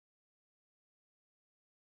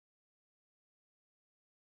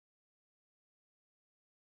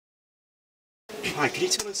Hi, can you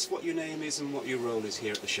tell us what your name is and what your role is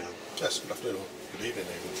here at the show? Yes, good afternoon or good evening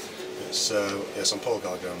even. Yes, I'm Paul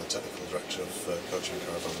Gallagher, I'm the technical director of Coachman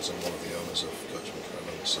Caravans and one of the owners of Coachman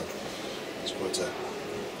Caravans, so it's quite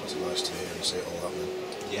nice to hear and see it all happening.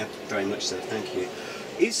 Yeah, very much so, thank you.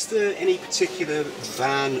 Is there any particular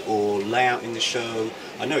van or layout in the show?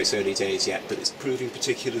 I know it's early days yet, but it's proving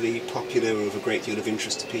particularly popular or of a great deal of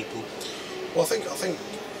interest to people? Well, I think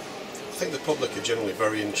the public are generally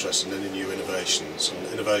very interested in any new innovations,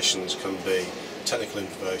 and innovations can be technical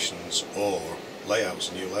innovations or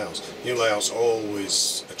layouts, new layouts. New layouts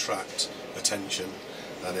always attract attention,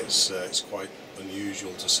 and it's quite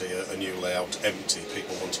unusual to see a new layout empty.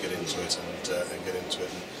 People want to get into it and get into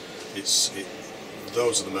it. And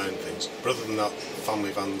those are the main things. But other than that,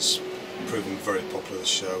 family vans proving very popular this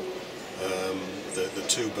show. The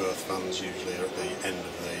two-berth vans usually are at the end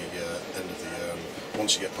of the year. And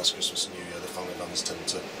once you get past Christmas and New Year, the family vans tend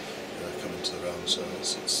to come into the round. So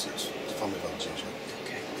it's family vans usually.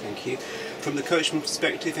 Okay, thank you. From the Coachman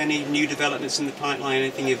perspective, any new developments in the pipeline?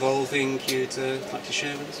 Anything evolving you'd like to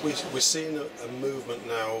share with us? We're seeing a movement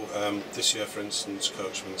now. This year, for instance,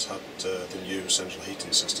 Coachman's had the new central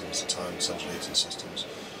heating systems, the timed central heating systems,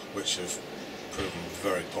 which have proven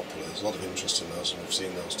very popular. There's a lot of interest in those, and we've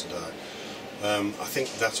seen those today. I think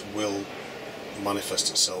that will manifest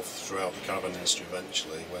itself throughout the caravan industry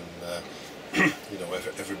eventually, when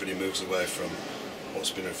everybody moves away from what's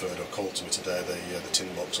been referred or called to me today the tin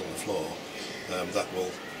box on the floor. That will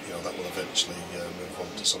eventually move on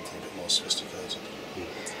to something a bit more sophisticated.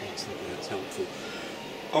 Absolutely, that's helpful.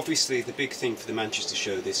 Obviously, the big thing for the Manchester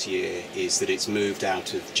show this year is that it's moved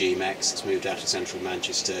out of GMX, it's moved out of central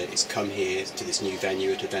Manchester, it's come here to this new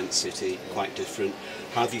venue at Event City, quite different.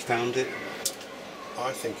 How have you found it?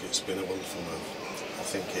 I think it's been a wonderful move. I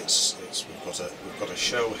think we've got a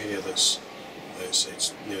show here that's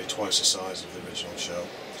nearly twice the size of the original show.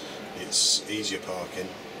 It's easier parking.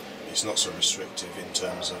 It's not so restrictive in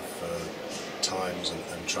terms of times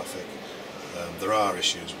and traffic. There are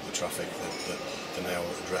issues with the traffic that they're now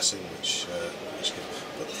addressing, but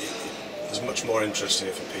it's much more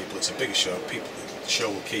interesting for people. It's a bigger show. The show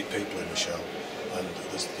will keep people in the show, and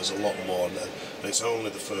there's a lot more. And it's only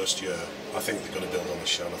the first year. I think they're going to build on the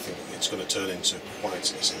show, and I think it's going to turn into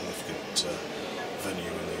quite a significant venue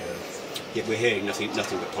in the year. Yeah, we're hearing nothing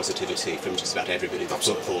but positivity from just about everybody. The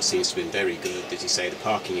footfall seems to have been very good. As you say, the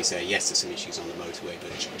parking is there. Yes, there's some issues on the motorway,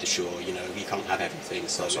 but the shore, you can't have everything.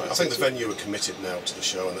 So right. I think the venue are committed now to the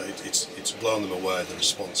show, and it's blown them away, the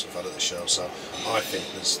response we've had at the show. So I think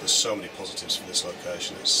there's so many positives for this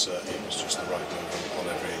location. It was just the right move on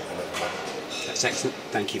every level. That's excellent.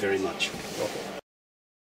 Thank you very much. Okay.